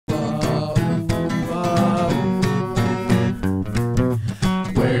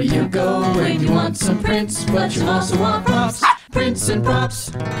want some prints, but you also want props. Prints and props.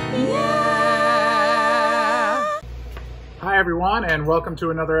 Yeah! Hi everyone, and welcome to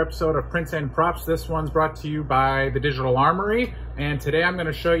another episode of Prints and Props. This one's brought to you by the Digital Armory, and today I'm going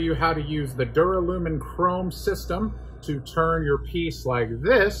to show you how to use the DURALUMEN CHROME system to turn your piece like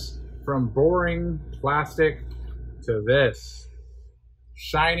this from boring plastic to this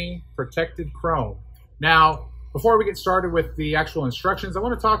shiny protected chrome. Now, before we get started with the actual instructions, I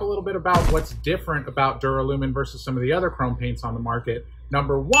want to talk a little bit about what's different about DURALUMEN versus some of the other chrome paints on the market.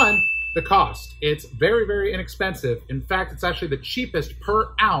 Number one, the cost. It's very, very inexpensive. In fact, it's actually the cheapest per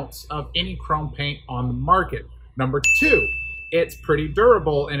ounce of any chrome paint on the market. Number two, it's pretty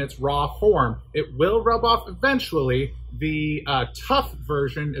durable in its raw form. It will rub off eventually. The tough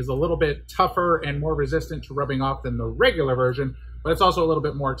version is a little bit tougher and more resistant to rubbing off than the regular version, but it's also a little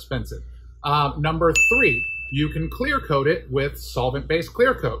bit more expensive. Number three, you can clear coat it with solvent-based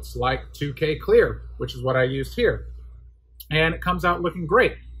clear coats like 2K Clear, which is what I used here. And it comes out looking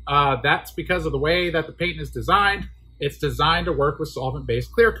great. That's because of the way that the paint is designed. It's designed to work with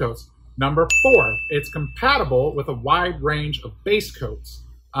solvent-based clear coats. Number four, it's compatible with a wide range of base coats.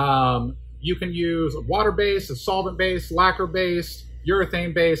 You can use a water-based, a solvent-based, lacquer-based,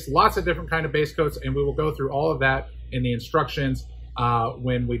 urethane-based, lots of different kind of base coats, and we will go through all of that in the instructions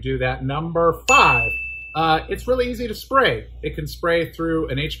when we do that. Number five, it's really easy to spray. It can spray through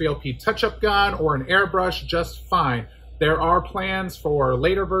an HVLP touch-up gun or an airbrush just fine. There are plans for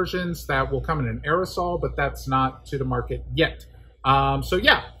later versions that will come in an aerosol, but that's not to the market yet. So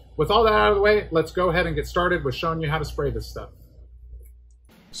yeah, with all that out of the way, let's go ahead and get started with showing you how to spray this stuff.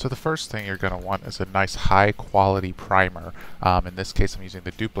 So the first thing you're going to want is a nice high quality primer. In this case I'm using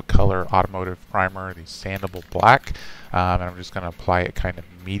the Duplicolor Automotive Primer, the Sandable Black, and I'm just going to apply it kind of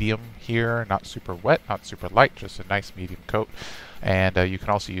medium here, not super wet, not super light, just a nice medium coat. And you can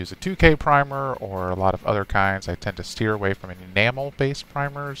also use a 2K primer or a lot of other kinds. I tend to steer away from enamel based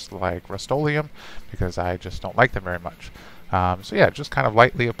primers like Rust-Oleum because I just don't like them very much. So yeah, just kind of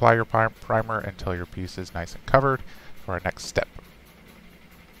lightly apply your primer until your piece is nice and covered for our next step.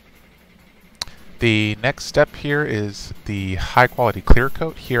 The next step here is the high quality clear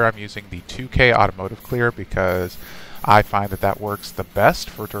coat. Here I'm using the 2K Automotive Clear because I find that that works the best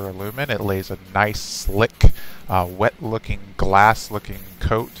for DURALUMEN. It lays a nice slick, wet looking, glass looking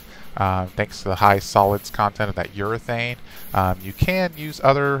coat thanks to the high solids content of that urethane. You can use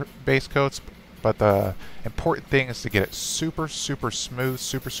other base coats, but the important thing is to get it super, super smooth,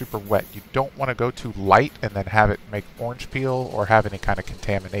 super, super wet. You don't want to go too light and then have it make orange peel or have any kind of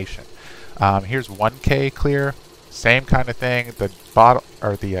contamination. Here's 1K Clear, same kind of thing. The bottle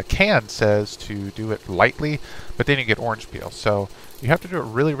or the can says to do it lightly, but then you get orange peel. So you have to do it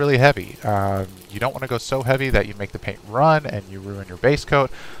really, really heavy. You don't want to go so heavy that you make the paint run and you ruin your base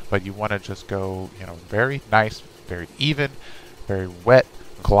coat, but you want to just go, you know, very nice, very even, very wet,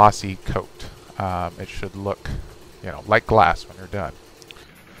 glossy coat. It should look, you know, like glass when you're done.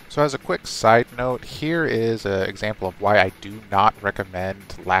 So as a quick side note, here is an example of why I do not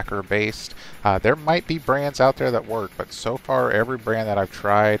recommend lacquer based. There might be brands out there that work, but so far every brand that I've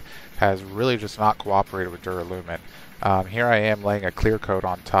tried has really just not cooperated with DURALUMEN. Here I am laying a clear coat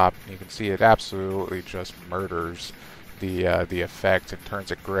on top, and you can see it absolutely just murders the effect and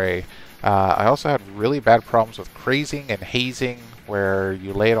turns it gray. I also had really bad problems with crazing and hazing, where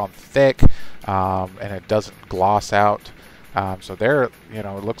you lay it on thick and it doesn't gloss out. So there, you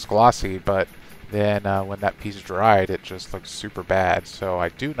know, it looks glossy, but then when that piece dried, it just looks super bad. So I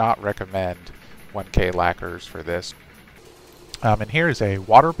do not recommend 1K lacquers for this. And here is a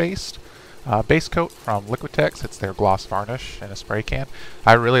water-based base coat from Liquitex. It's their gloss varnish in a spray can.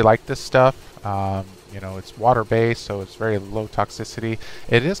 I really like this stuff. You know, it's water-based, so it's very low toxicity.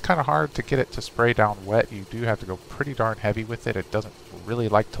 It is kind of hard to get it to spray down wet. You do have to go pretty darn heavy with it. It doesn't really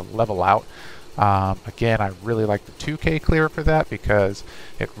like to level out. Again, I really like the 2K Clear for that because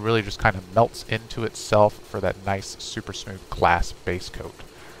it really just kind of melts into itself for that nice, super smooth glass base coat.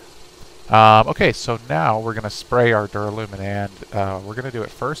 Okay, so now we're going to spray our DURALUMEN, and we're going to do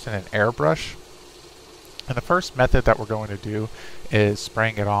it first in an airbrush. And the first method that we're going to do is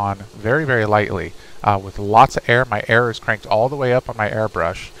spraying it on very, very lightly with lots of air. My air is cranked all the way up on my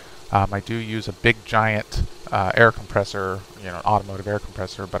airbrush. I do use a big giant air compressor, you know, an automotive air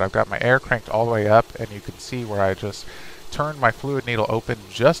compressor, but I've got my air cranked all the way up, and you can see where I just turned my fluid needle open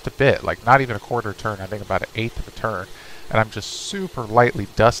just a bit, like not even a quarter turn, I think about 1/8 of a turn, and I'm just super lightly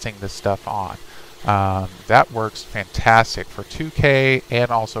dusting this stuff on. That works fantastic for 2K and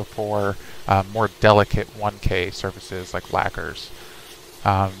also for more delicate 1K surfaces like lacquers.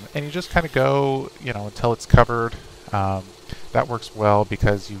 And you just kind of go, you know, until it's covered. That works well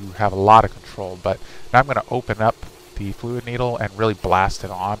because you have a lot of control. But now I'm going to open up the fluid needle and really blast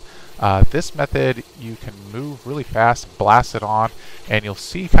it on. This method, you can move really fast and blast it on, and you'll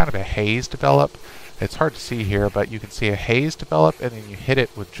see kind of a haze develop. It's hard to see here, but you can see a haze develop, and then you hit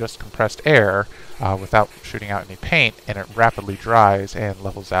it with just compressed air without shooting out any paint, and it rapidly dries and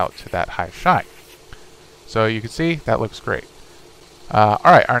levels out to that high shine. So you can see that looks great.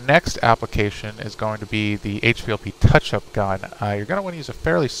 Alright, our next application is going to be the HVLP touch-up gun. You're going to want to use a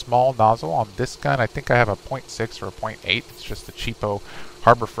fairly small nozzle on this gun. I think I have a 0.6 or a 0.8. It's just a cheapo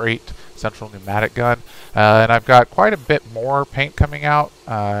Harbor Freight central pneumatic gun. And I've got quite a bit more paint coming out,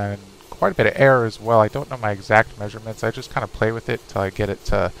 and quite a bit of air as well. I don't know my exact measurements. I just kind of play with it till I get it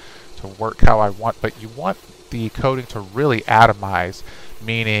to work how I want. But you want the coating to really atomize,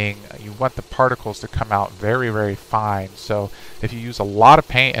 meaning you want the particles to come out very, very fine. So if you use a lot of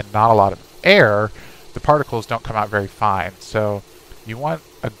paint and not a lot of air, the particles don't come out very fine. So you want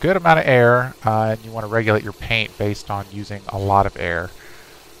a good amount of air, and you want to regulate your paint based on using a lot of air.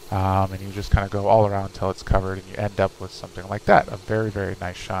 And you just kind of go all around until it's covered, and you end up with something like that, a very, very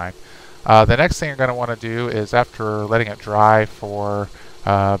nice shine. The next thing you're going to want to do is, after letting it dry for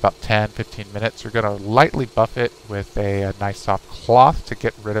about 10-15 minutes, you're going to lightly buff it with a nice soft cloth to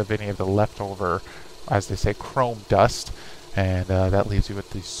get rid of any of the leftover, as they say, chrome dust, and that leaves you with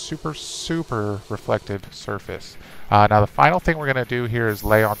the super, super reflective surface. Now the final thing we're going to do here is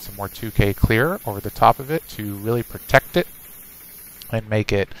lay on some more 2K clear over the top of it to really protect it and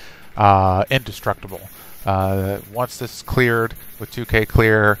make it indestructible. Once this is cleared with 2K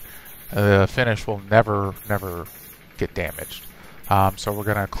clear, the finish will never get damaged. So we're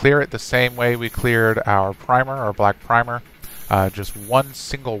going to clear it the same way we cleared our primer, our black primer. Just one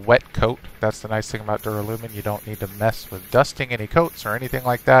single wet coat. That's the nice thing about DURALUMEN. You don't need to mess with dusting any coats or anything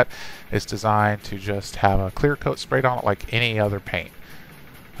like that. It's designed to just have a clear coat sprayed on it like any other paint.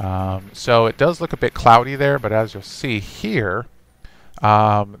 So it does look a bit cloudy there, but as you'll see here,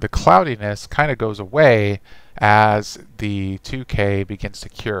 the cloudiness kind of goes away as the 2K begins to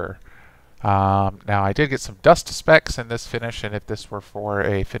cure. Now I did get some dust specks in this finish, and if this were for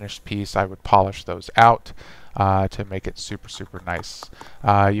a finished piece, I would polish those out to make it super, super nice.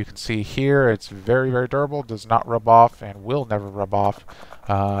 You can see here it's very, very durable, does not rub off, and will never rub off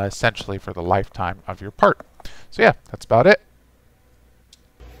essentially for the lifetime of your part. So yeah, that's about it.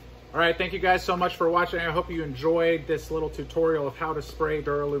 Alright, thank you guys so much for watching. I hope you enjoyed this little tutorial of how to spray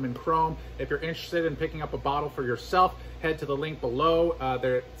DURALUMEN Chrome. If you're interested in picking up a bottle for yourself, head to the link below.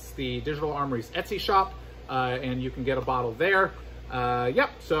 There's the Digital Armory's Etsy shop, and you can get a bottle there. Yep,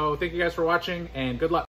 so thank you guys for watching, and good luck.